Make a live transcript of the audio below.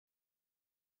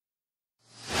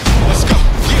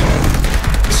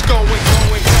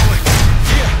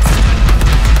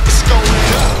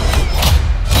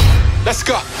Let's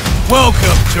go.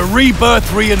 Welcome to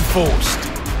Rebirth Reinforced.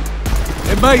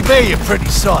 It may be a pretty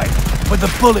sight, but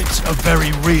the bullets are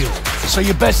very real, so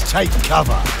you best take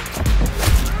cover.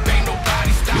 Ain't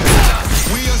nobody stopping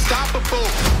us. We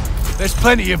unstoppable. There's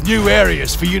plenty of new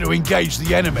areas for you to engage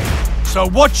the enemy, so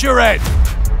watch your head.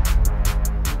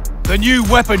 The new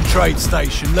weapon trade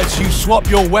station lets you swap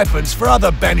your weapons for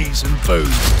other bennies and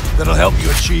booze that'll help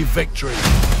you achieve victory.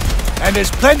 And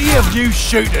there's plenty of new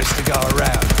shooters to go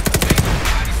around.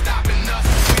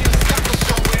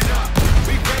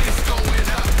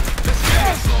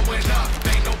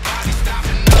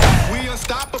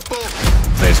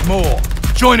 There's more.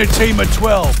 Join a team of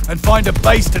 12 and find a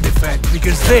base to defend,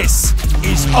 because this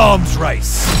is arms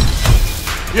race.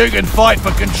 You can fight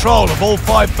for control of all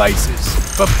 5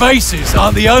 bases, but bases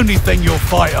aren't the only thing you'll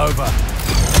fight over.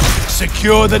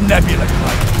 Secure the Nebula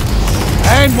Crate.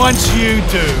 And once you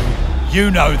do,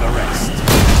 you know the rest.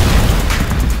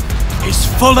 It's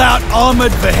full-out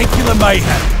armored vehicular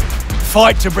mayhem.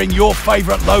 Fight to bring your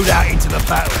favorite loadout into the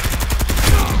battle.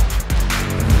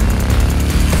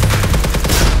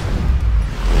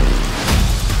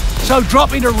 So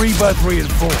drop into Rebirth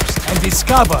Reinforced and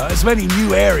discover as many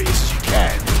new areas as you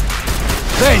can.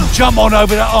 Then jump on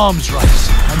over to Arms Race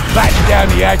and batten down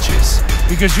the edges,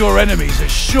 because your enemies are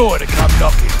sure to come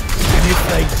knocking. And if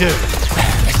they do,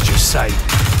 let's just say,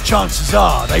 chances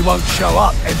are they won't show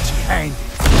up empty-handed.